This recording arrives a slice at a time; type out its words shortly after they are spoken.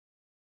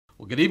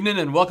Well, good evening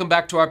and welcome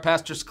back to our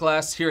pastor's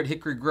class here at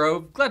Hickory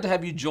Grove. Glad to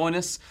have you join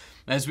us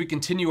as we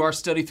continue our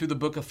study through the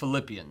book of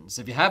Philippians.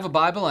 If you have a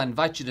Bible, I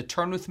invite you to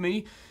turn with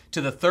me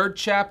to the 3rd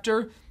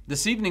chapter.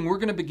 This evening, we're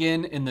going to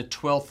begin in the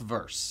 12th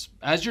verse.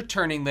 As you're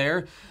turning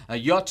there,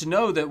 you ought to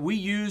know that we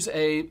use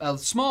a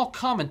small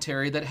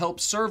commentary that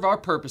helps serve our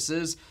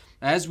purposes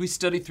as we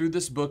study through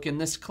this book in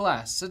this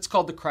class. It's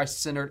called the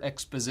Christ-Centered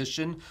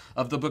Exposition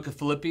of the book of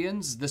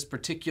Philippians. This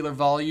particular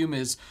volume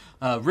is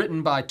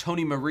written by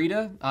Tony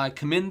Merida. I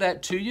commend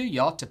that to you. You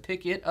ought to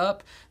pick it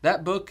up.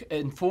 That book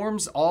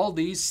informs all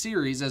these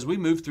series as we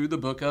move through the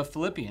book of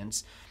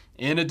Philippians.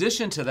 In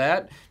addition to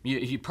that,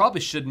 you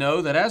probably should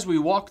know that as we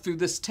walk through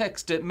this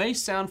text, it may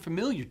sound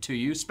familiar to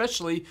you,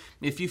 especially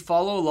if you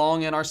follow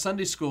along in our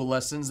Sunday school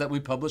lessons that we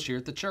publish here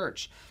at the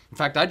church. In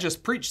fact, I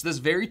just preached this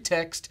very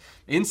text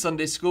in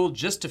Sunday school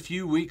just a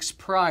few weeks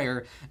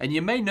prior, and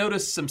you may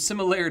notice some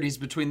similarities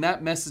between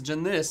that message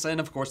and this, and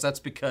of course that's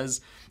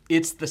because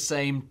it's the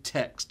same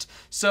text.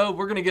 So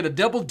we're going to get a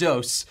double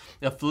dose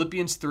of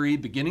Philippians 3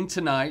 beginning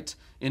tonight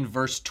in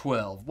verse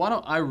 12. Why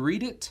don't I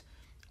read it?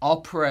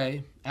 I'll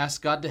pray,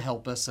 ask God to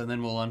help us, and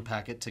then we'll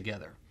unpack it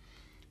together.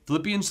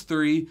 Philippians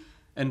 3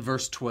 and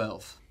verse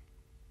 12.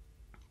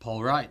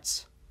 Paul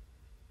writes,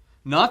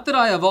 "Not that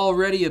I have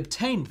already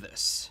obtained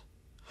this,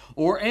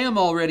 or am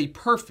already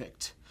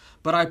perfect,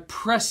 but I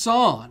press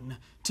on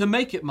to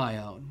make it my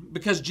own,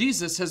 because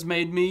Jesus has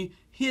made me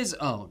his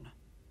own.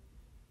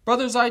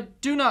 Brothers, I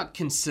do not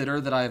consider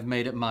that I have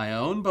made it my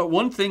own, but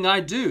one thing I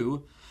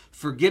do,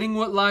 forgetting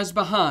what lies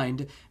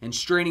behind and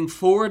straining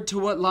forward to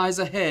what lies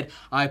ahead,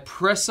 I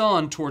press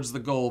on towards the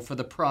goal for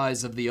the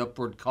prize of the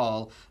upward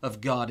call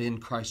of God in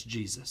Christ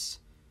Jesus.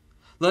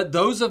 Let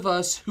those of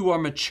us who are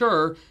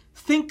mature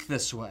think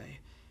this way.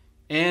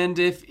 And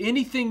if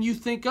anything you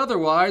think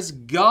otherwise,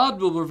 God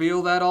will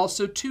reveal that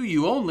also to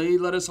you. Only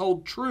let us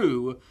hold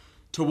true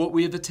to what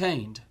we have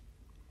attained.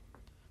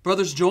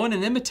 Brothers, join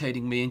in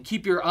imitating me and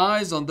keep your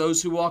eyes on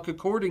those who walk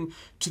according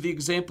to the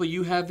example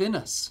you have in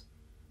us.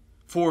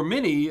 For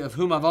many, of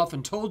whom I've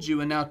often told you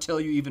and now tell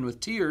you even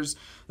with tears,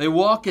 they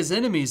walk as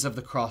enemies of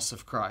the cross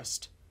of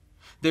Christ.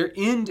 Their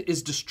end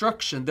is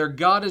destruction. Their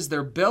God is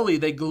their belly.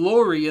 They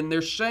glory in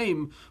their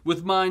shame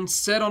with minds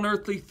set on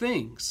earthly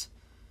things.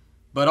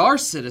 But our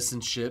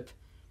citizenship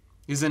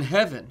is in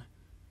heaven,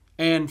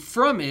 and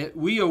from it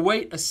we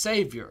await a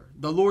Savior,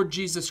 the Lord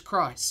Jesus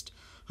Christ,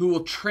 who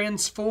will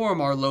transform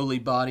our lowly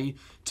body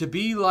to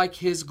be like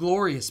his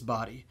glorious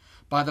body,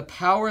 by the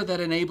power that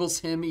enables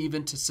him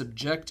even to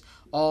subject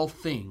all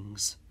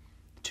things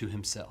to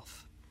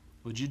himself."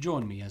 Would you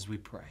join me as we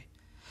pray?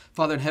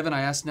 Father in heaven,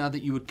 I ask now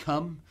that you would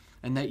come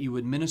and that you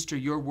would minister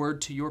your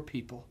word to your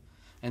people,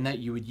 and that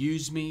you would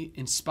use me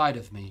in spite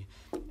of me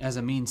as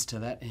a means to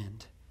that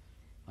end.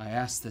 I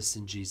ask this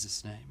in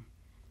Jesus' name.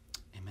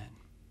 Amen.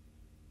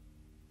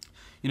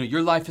 You know,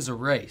 your life is a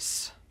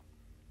race,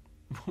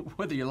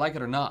 whether you like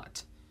it or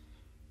not.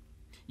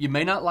 You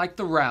may not like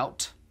the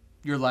route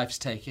your life's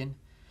taken.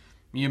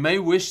 You may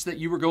wish that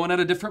you were going at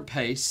a different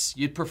pace.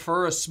 You'd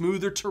prefer a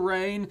smoother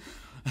terrain,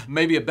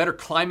 maybe a better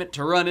climate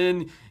to run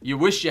in. You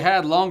wish you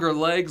had longer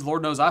legs.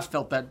 Lord knows I've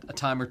felt that a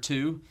time or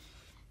two.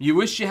 You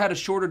wish you had a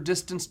shorter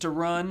distance to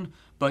run,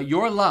 but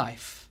your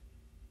life,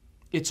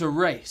 it's a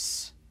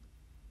race.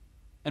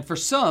 And for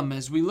some,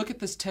 as we look at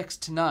this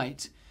text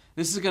tonight,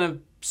 this is going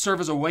to serve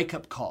as a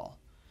wake-up call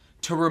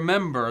to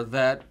remember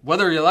that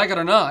whether you like it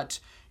or not,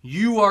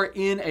 you are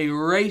in a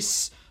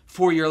race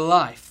for your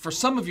life. For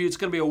some of you, it's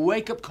going to be a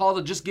wake-up call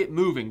to just get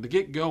moving, to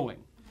get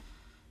going.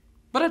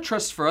 But I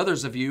trust for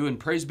others of you, and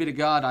praise be to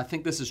God, I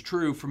think this is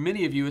true. For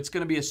many of you, it's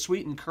going to be a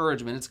sweet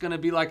encouragement. It's going to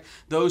be like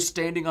those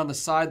standing on the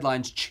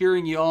sidelines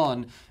cheering you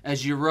on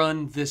as you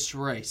run this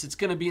race. It's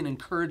going to be an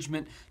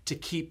encouragement to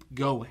keep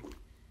going.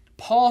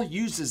 Paul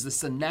uses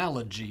this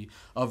analogy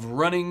of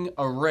running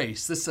a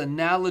race, this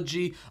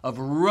analogy of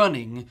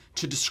running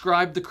to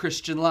describe the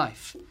Christian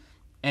life.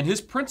 And his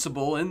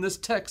principle in this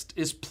text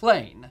is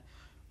plain.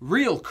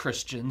 Real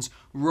Christians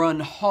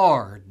run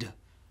hard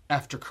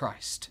after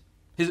Christ.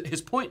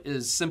 His point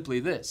is simply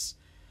this.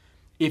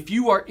 If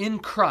you are in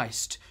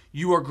Christ,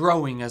 you are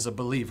growing as a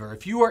believer.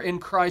 If you are in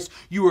Christ,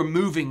 you are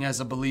moving as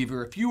a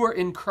believer. If you are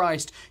in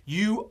Christ,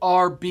 you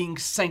are being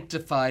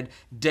sanctified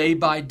day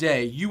by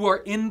day. You are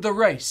in the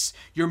race.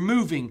 You're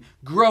moving,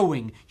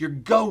 growing, you're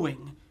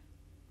going.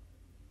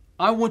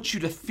 I want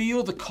you to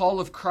feel the call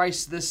of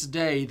Christ this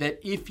day that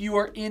if you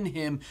are in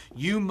him,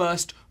 you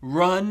must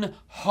run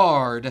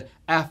hard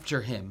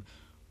after him.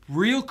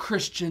 Real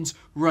Christians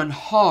run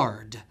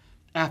hard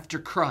after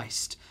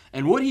Christ.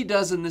 And what he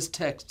does in this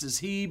text is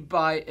he,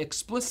 by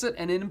explicit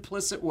and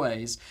implicit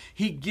ways,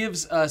 he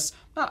gives us,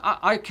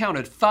 I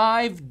counted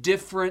 5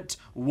 different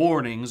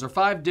warnings, or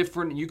 5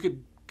 different, you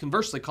could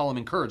conversely call them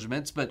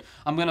encouragements, but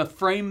I'm going to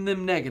frame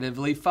them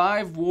negatively.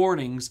 5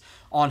 warnings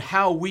on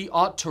how we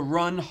ought to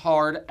run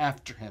hard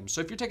after him. So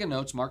if you're taking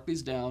notes, mark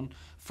these down.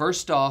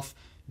 First off,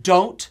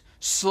 don't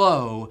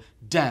slow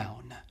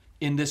down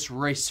in this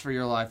race for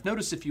your life.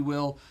 Notice, if you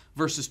will,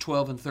 verses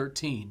 12 and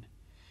 13.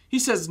 He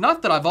says,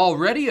 "Not that I've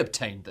already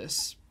obtained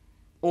this,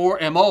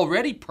 or am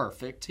already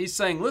perfect. He's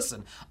saying,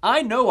 listen,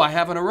 I know I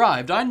haven't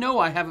arrived. I know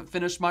I haven't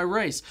finished my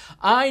race.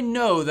 I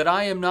know that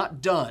I am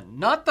not done.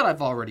 Not that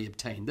I've already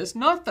obtained this,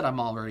 not that I'm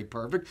already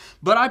perfect,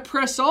 but I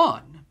press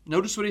on.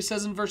 Notice what he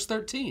says in verse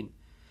 13.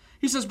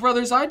 He says,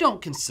 brothers, I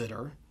don't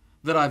consider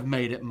that I've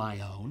made it my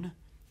own.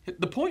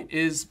 The point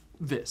is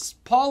this.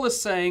 Paul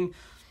is saying,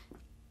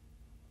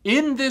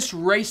 in this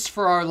race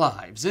for our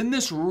lives, in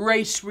this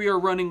race we are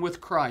running with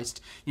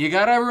Christ, you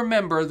got to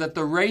remember that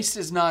the race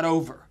is not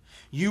over.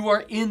 You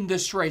are in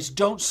this race.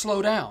 Don't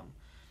slow down.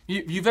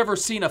 You've ever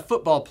seen a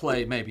football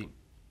play, maybe.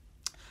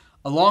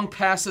 A long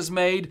pass is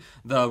made,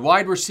 the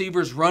wide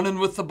receiver's running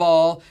with the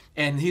ball,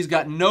 and he's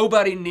got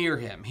nobody near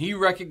him. He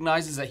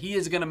recognizes that he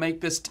is going to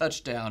make this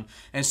touchdown,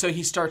 and so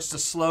he starts to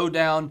slow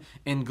down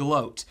and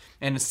gloat.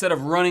 And instead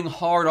of running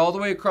hard all the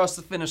way across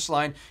the finish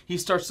line, he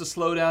starts to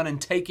slow down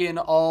and take in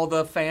all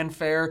the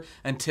fanfare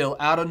until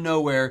out of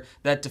nowhere,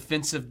 that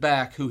defensive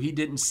back who he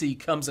didn't see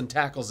comes and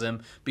tackles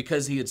him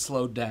because he had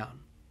slowed down.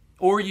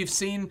 Or you've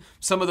seen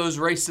some of those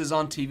races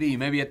on TV,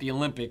 maybe at the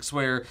Olympics,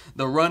 where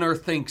the runner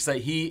thinks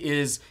that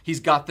he's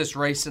got this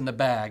race in the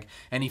bag,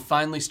 and he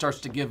finally starts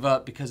to give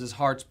up because his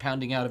heart's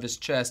pounding out of his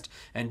chest,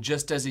 and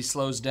just as he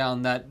slows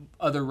down, that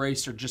other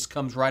racer just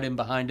comes right in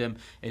behind him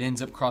and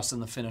ends up crossing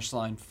the finish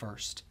line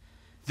first.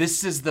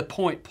 This is the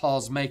point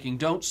Paul's making.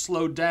 Don't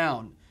slow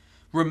down.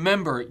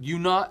 Remember,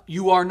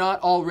 you are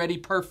not already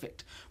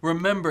perfect.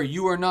 Remember,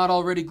 you are not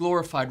already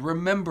glorified.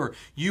 Remember,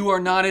 you are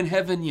not in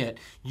heaven yet.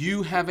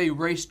 You have a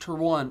race to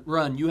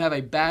run. You have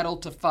a battle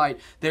to fight.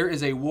 There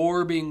is a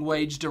war being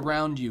waged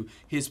around you.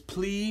 His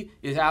plea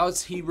is,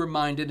 as he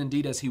reminded,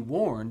 indeed as he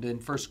warned in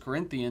 1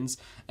 Corinthians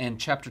and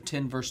chapter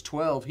 10, verse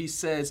 12, he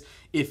says,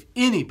 if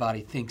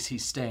anybody thinks he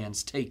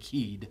stands, take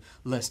heed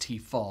lest he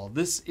fall.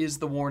 This is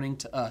the warning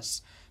to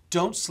us.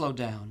 Don't slow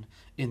down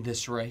in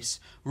this race.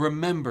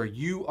 Remember,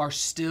 you are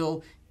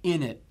still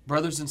in it.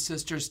 Brothers and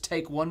sisters,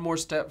 take one more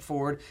step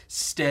forward.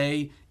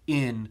 Stay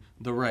in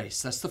the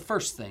race. That's the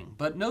first thing.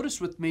 But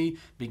notice with me,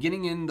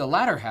 beginning in the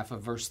latter half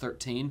of verse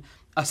 13,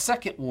 a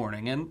second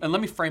warning. And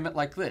let me frame it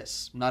like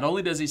this. Not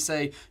only does he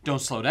say,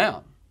 don't slow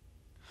down,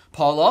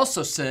 Paul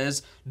also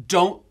says,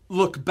 don't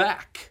look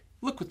back.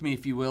 Look with me,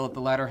 if you will, at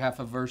the latter half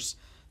of verse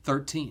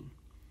 13.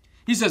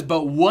 He says,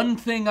 but one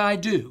thing I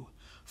do,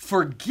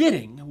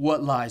 forgetting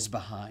what lies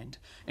behind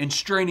and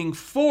straining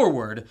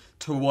forward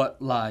to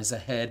what lies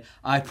ahead,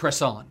 I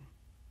press on.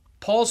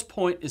 Paul's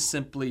point is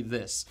simply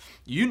this.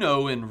 You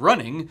know, in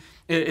running,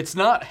 it's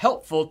not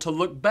helpful to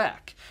look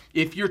back.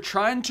 If you're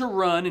trying to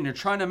run and you're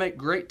trying to make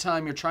great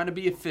time, you're trying to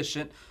be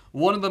efficient,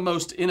 one of the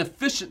most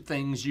inefficient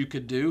things you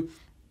could do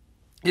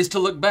is to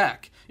look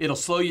back. It'll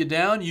slow you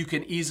down. You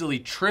can easily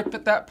trip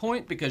at that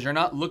point because you're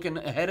not looking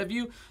ahead of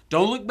you.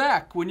 Don't look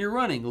back when you're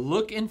running.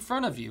 Look in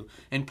front of you.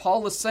 And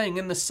Paul is saying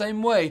in the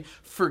same way,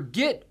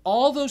 forget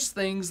all those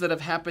things that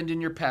have happened in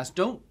your past.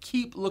 Don't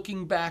keep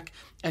looking back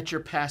at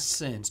your past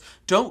sins.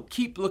 Don't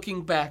keep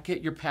looking back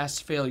at your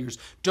past failures.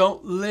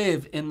 Don't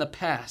live in the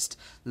past.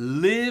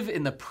 Live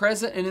in the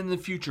present and in the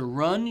future.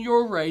 Run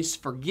your race,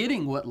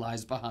 forgetting what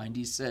lies behind,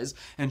 he says,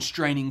 and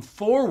straining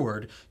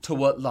forward to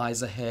what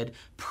lies ahead.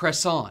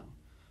 Press on.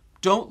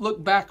 Don't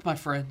look back, my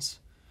friends.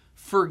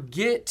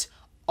 Forget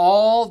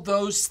all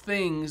those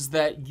things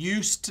that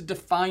used to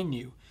define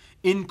you.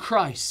 In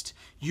Christ,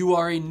 you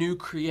are a new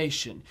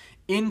creation.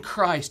 In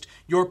Christ,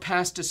 your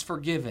past is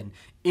forgiven.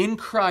 In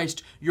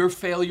Christ, your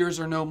failures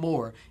are no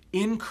more.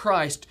 In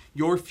Christ,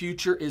 your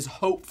future is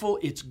hopeful,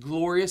 it's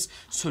glorious.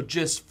 So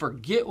just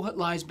forget what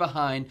lies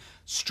behind,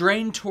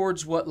 strain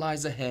towards what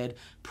lies ahead,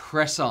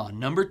 press on.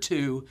 Number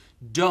 2,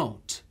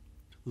 don't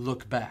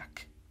look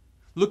back.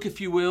 Look,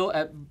 if you will,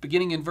 at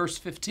beginning in verse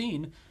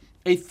 15,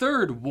 a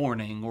third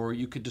warning, or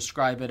you could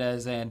describe it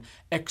as an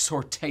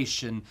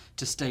exhortation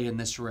to stay in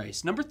this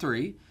race. Number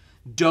 3,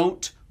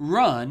 don't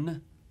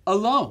run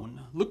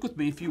alone. Look with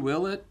me, if you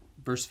will, at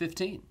verse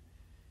 15.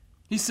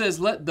 He says,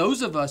 let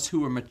those of us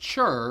who are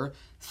mature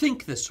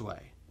think this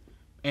way.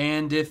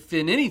 And if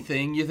in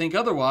anything you think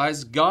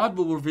otherwise, God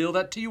will reveal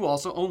that to you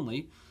also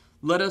only.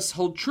 Let us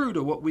hold true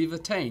to what we've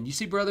attained. You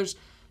see, brothers,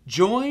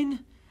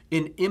 join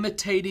in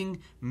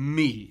imitating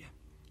me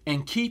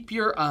and keep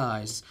your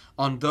eyes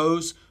on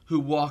those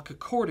who walk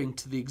according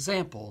to the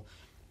example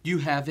you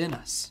have in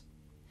us.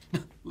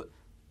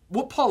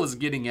 What Paul is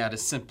getting at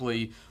is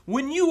simply,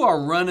 when you are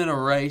running a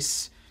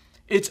race,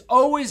 it's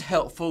always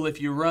helpful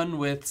if you run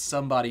with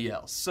somebody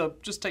else. So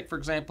just take, for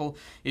example,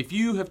 if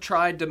you have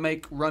tried to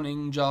make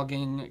running,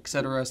 jogging,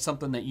 etc.,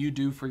 something that you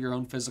do for your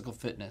own physical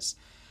fitness,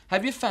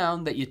 have you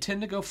found that you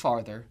tend to go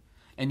farther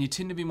and you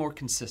tend to be more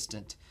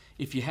consistent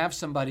if you have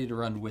somebody to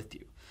run with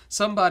you?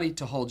 Somebody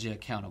to hold you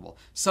accountable,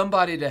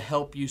 somebody to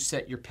help you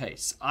set your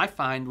pace. I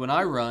find when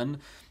I run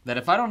that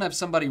if I don't have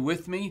somebody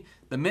with me,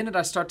 the minute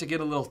I start to get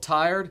a little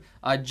tired,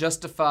 I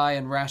justify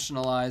and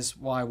rationalize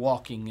why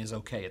walking is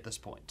okay at this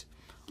point.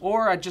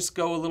 Or I just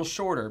go a little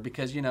shorter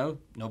because,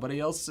 nobody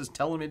else is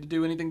telling me to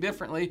do anything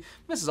differently.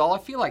 This is all I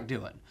feel like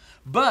doing.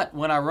 But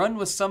when I run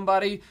with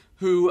somebody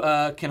who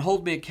can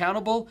hold me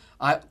accountable,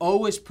 I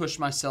always push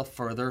myself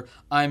further.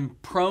 I'm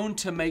prone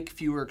to make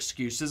fewer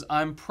excuses.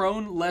 I'm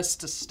prone less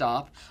to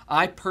stop.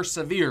 I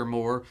persevere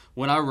more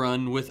when I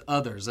run with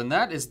others. And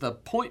that is the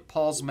point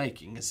Paul's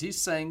making, is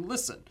he's saying,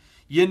 listen,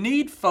 you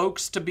need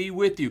folks to be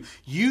with you.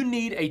 You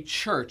need a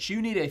church. You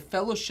need a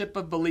fellowship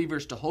of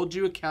believers to hold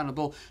you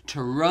accountable,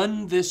 to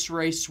run this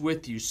race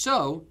with you.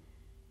 So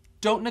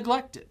don't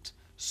neglect it.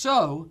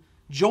 So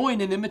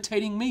join in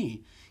imitating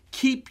me.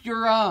 Keep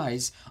your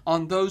eyes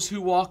on those who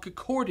walk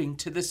according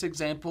to this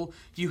example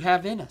you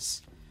have in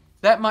us.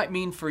 That might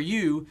mean for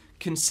you,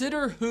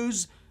 consider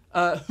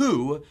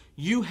who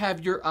you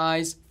have your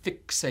eyes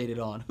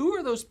fixated on. Who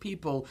are those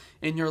people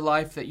in your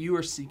life that you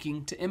are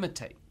seeking to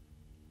imitate?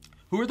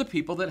 Who are the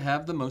people that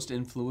have the most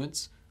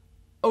influence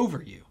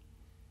over you?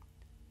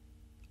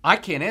 I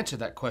can't answer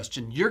that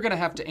question. You're going to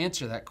have to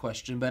answer that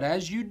question. But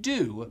as you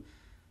do,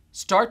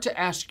 start to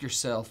ask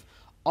yourself,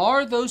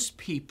 are those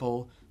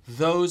people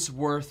those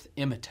worth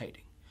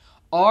imitating?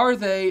 Are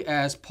they,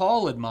 as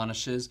Paul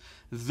admonishes,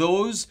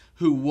 those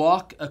who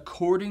walk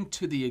according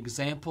to the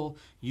example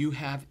you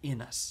have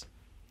in us?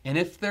 And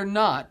if they're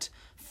not,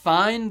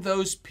 find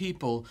those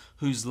people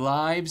whose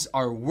lives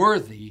are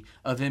worthy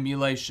of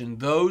emulation,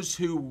 those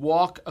who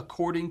walk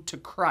according to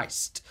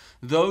Christ,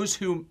 those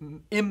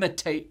who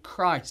imitate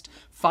Christ.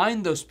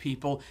 Find those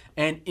people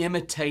and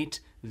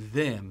imitate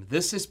them.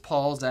 This is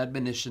Paul's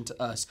admonition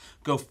to us.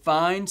 Go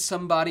find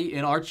somebody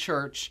in our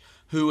church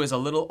who is a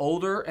little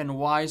older and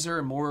wiser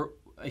and more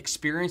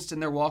experienced in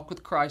their walk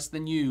with Christ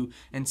than you,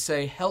 and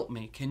say, help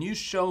me. Can you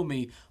show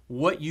me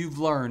what you've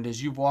learned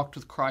as you've walked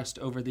with Christ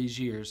over these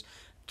years?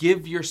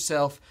 Give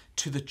yourself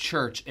to the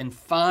church and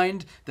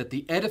find that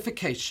the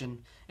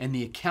edification and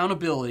the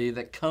accountability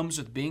that comes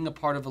with being a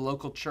part of a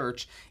local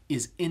church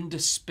is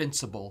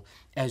indispensable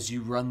as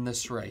you run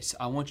this race.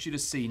 I want you to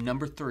see,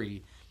 number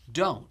 3,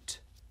 don't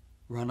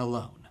run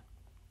alone.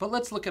 But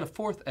let's look at a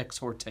fourth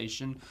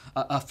exhortation,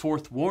 a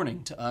fourth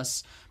warning to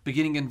us.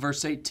 Beginning in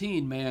verse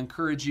 18, may I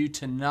encourage you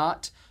to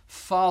not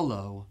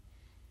follow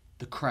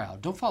the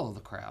crowd. Don't follow the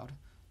crowd.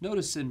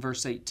 Notice in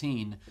verse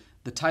 18,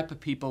 the type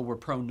of people we're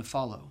prone to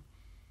follow.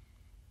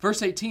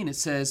 Verse 18, it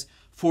says,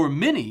 for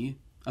many,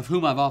 of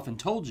whom I've often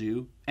told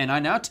you, and I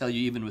now tell you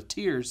even with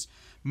tears,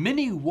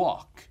 many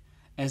walk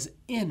as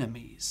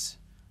enemies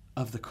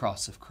of the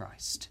cross of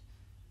Christ.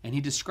 And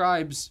he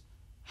describes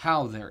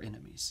how they're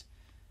enemies.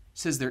 He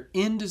says their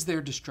end is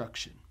their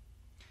destruction.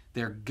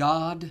 Their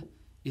God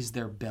is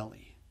their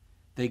belly.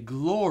 They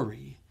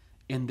glory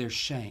in their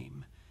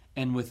shame,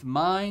 and with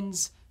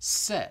minds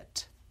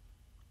set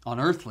on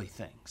earthly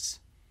things.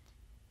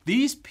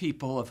 These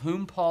people of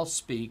whom Paul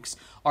speaks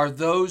are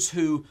those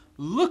who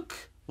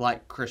look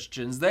like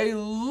Christians. They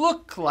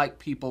look like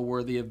people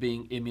worthy of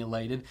being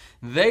emulated.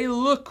 They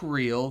look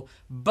real,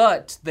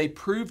 but they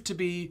prove to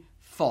be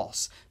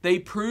false. They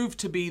prove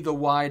to be the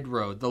wide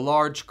road, the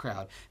large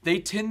crowd. They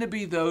tend to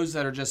be those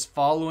that are just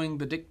following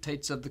the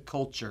dictates of the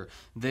culture.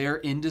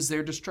 Their end is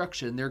their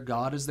destruction. Their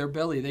God is their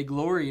belly. They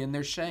glory in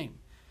their shame.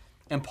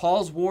 And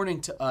Paul's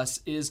warning to us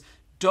is,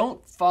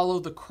 don't follow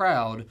the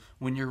crowd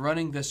when you're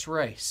running this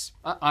race.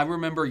 I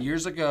remember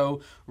years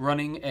ago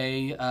running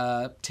a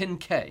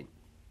 10K.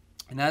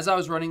 And as I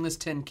was running this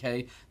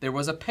 10K, there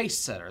was a pace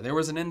setter. There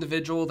was an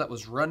individual that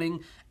was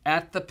running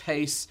at the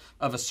pace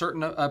of a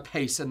certain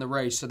pace in the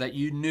race, so that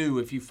you knew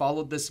if you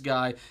followed this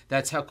guy,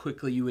 that's how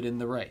quickly you would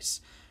end the race.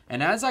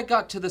 And as I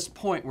got to this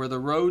point where the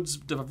roads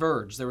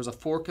diverged, there was a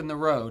fork in the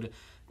road,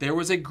 there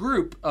was a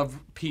group of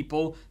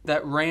people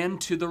that ran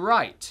to the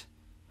right.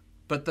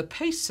 But the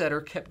pace setter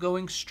kept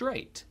going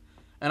straight.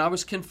 And I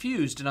was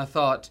confused, and I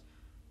thought,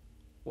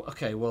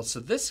 okay, well,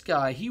 so this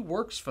guy, he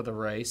works for the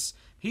race.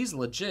 He's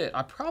legit.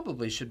 I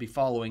probably should be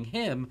following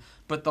him,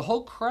 but the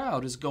whole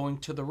crowd is going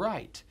to the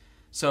right.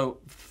 So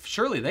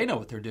surely they know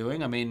what they're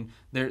doing. I mean,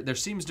 there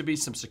seems to be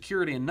some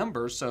security in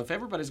numbers, so if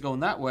everybody's going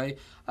that way,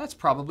 that's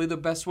probably the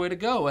best way to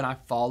go. And I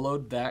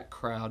followed that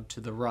crowd to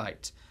the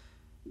right.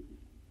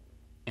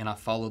 And I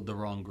followed the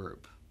wrong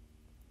group.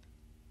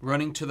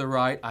 Running to the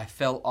right, I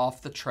fell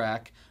off the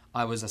track.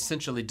 I was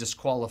essentially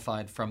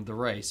disqualified from the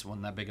race. It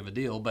wasn't that big of a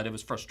deal, but it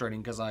was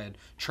frustrating because I had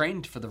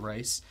trained for the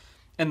race.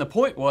 And the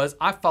point was,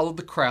 I followed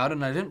the crowd,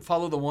 and I didn't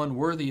follow the one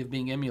worthy of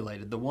being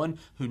emulated, the one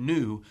who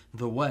knew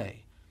the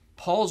way.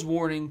 Paul's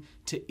warning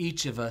to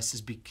each of us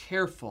is, be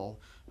careful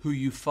who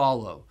you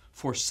follow.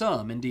 For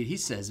some, indeed, he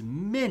says,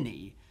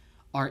 many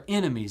are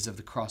enemies of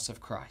the cross of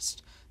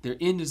Christ. Their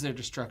end is their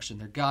destruction.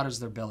 Their God is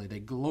their belly. They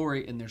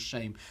glory in their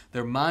shame.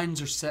 Their minds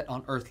are set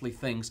on earthly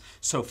things.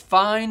 So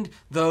find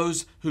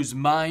those whose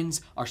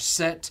minds are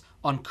set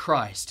on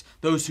Christ,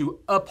 those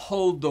who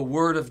uphold the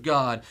Word of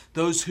God,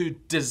 those who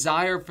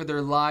desire for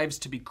their lives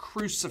to be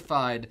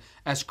crucified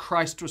as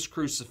Christ was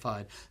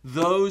crucified,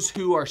 those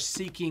who are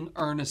seeking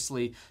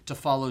earnestly to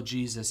follow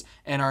Jesus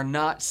and are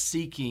not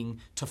seeking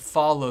to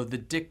follow the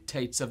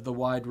dictates of the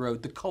wide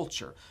road, the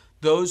culture.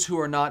 those who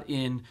are not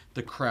in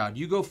the crowd.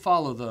 You go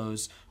follow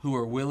those who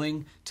are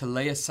willing to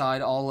lay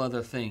aside all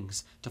other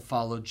things to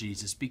follow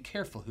Jesus. Be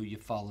careful who you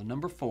follow.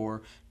 Number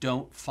 4,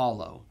 don't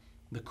follow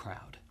the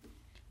crowd.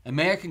 And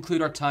may I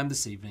conclude our time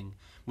this evening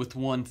with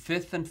one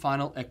fifth and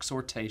final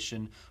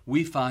exhortation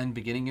we find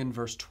beginning in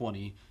verse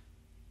 20.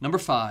 Number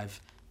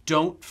 5,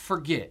 don't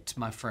forget,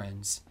 my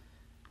friends,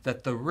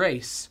 that the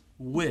race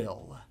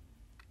will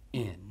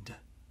end.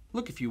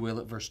 Look, if you will,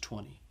 at verse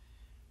 20.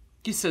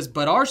 He says,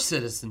 but our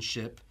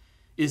citizenship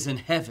is in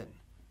heaven,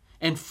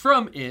 and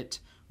from it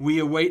we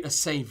await a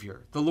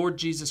Savior, the Lord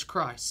Jesus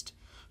Christ,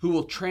 who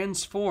will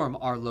transform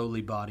our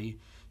lowly body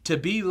to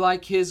be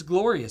like his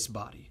glorious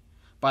body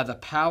by the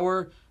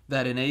power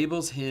that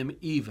enables him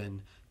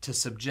even to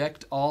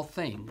subject all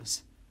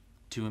things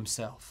to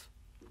himself.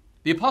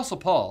 The Apostle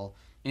Paul,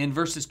 in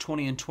verses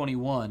 20 and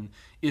 21,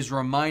 is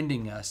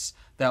reminding us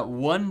that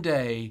one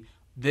day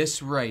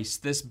this race,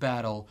 this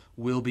battle,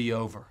 will be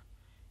over.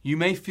 You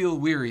may feel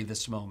weary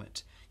this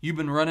moment. You've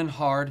been running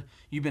hard.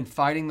 You've been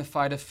fighting the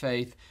fight of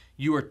faith.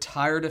 You are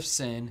tired of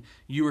sin.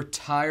 You are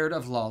tired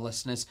of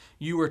lawlessness.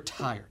 You are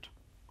tired.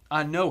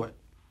 I know it.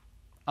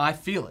 I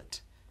feel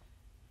it.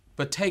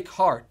 But take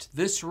heart.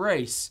 This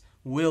race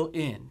will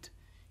end.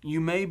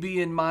 You may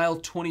be in mile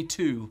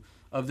 22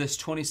 of this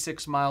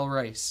 26-mile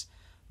race,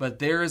 but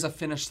there is a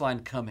finish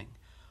line coming.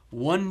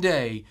 One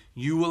day,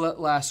 you will at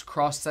last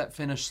cross that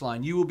finish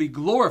line. You will be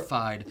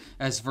glorified,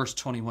 as verse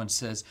 21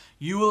 says.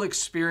 You will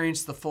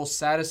experience the full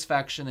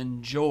satisfaction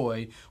and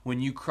joy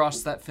when you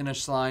cross that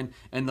finish line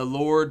and the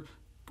Lord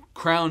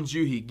crowns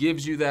you. He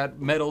gives you that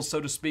medal, so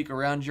to speak,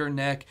 around your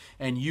neck,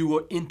 and you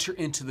will enter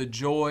into the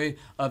joy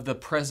of the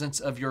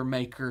presence of your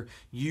Maker.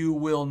 You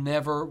will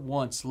never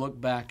once look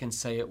back and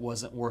say it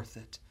wasn't worth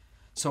it.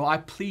 So I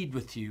plead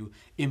with you,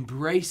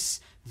 embrace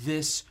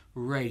this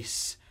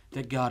race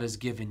that God has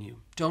given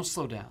you. Don't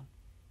slow down.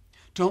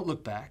 Don't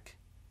look back.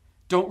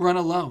 Don't run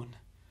alone.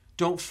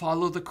 Don't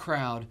follow the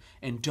crowd,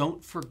 and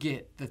don't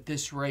forget that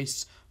this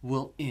race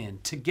will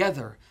end.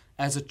 Together,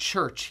 as a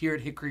church here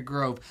at Hickory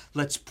Grove,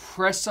 let's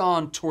press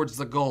on towards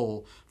the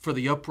goal for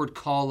the upward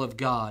call of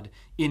God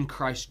in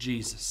Christ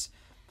Jesus,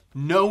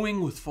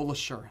 knowing with full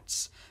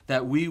assurance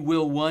that we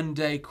will one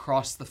day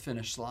cross the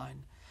finish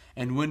line.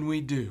 And when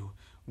we do,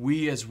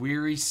 we as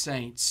weary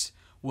saints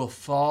will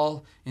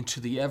fall into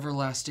the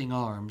everlasting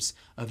arms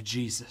of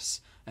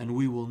Jesus, and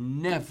we will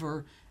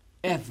never,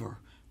 ever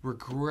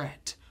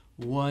regret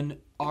one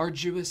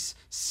arduous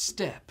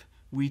step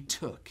we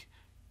took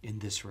in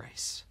this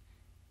race.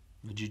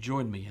 Would you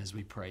join me as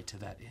we pray to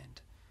that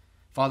end?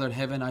 Father in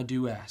heaven, I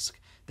do ask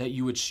that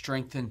you would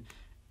strengthen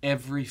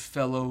every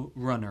fellow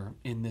runner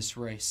in this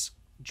race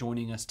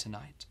joining us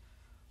tonight.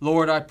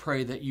 Lord, I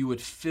pray that you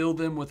would fill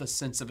them with a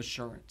sense of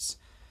assurance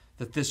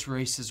that this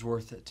race is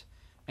worth it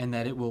and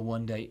that it will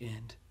one day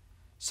end.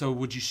 So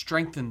would you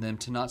strengthen them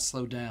to not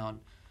slow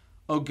down?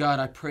 Oh God,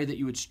 I pray that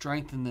you would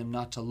strengthen them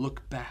not to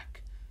look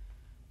back.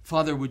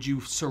 Father, would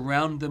you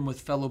surround them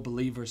with fellow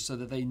believers so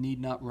that they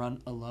need not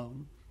run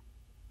alone?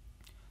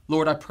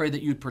 Lord, I pray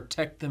that you would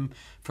protect them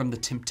from the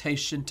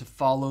temptation to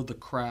follow the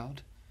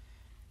crowd.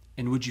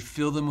 And would you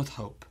fill them with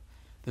hope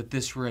that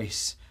this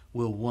race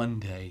will one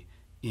day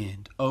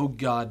end? Oh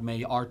God,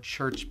 may our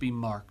church be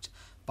marked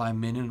by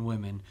men and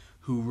women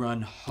who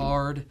run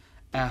hard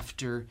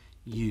after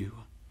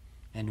you.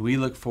 And we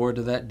look forward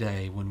to that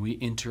day when we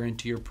enter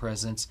into your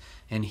presence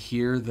and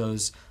hear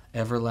those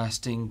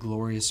everlasting,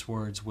 glorious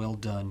words, well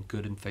done,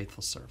 good and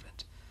faithful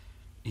servant.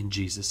 In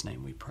Jesus'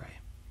 name we pray.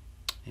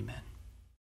 Amen.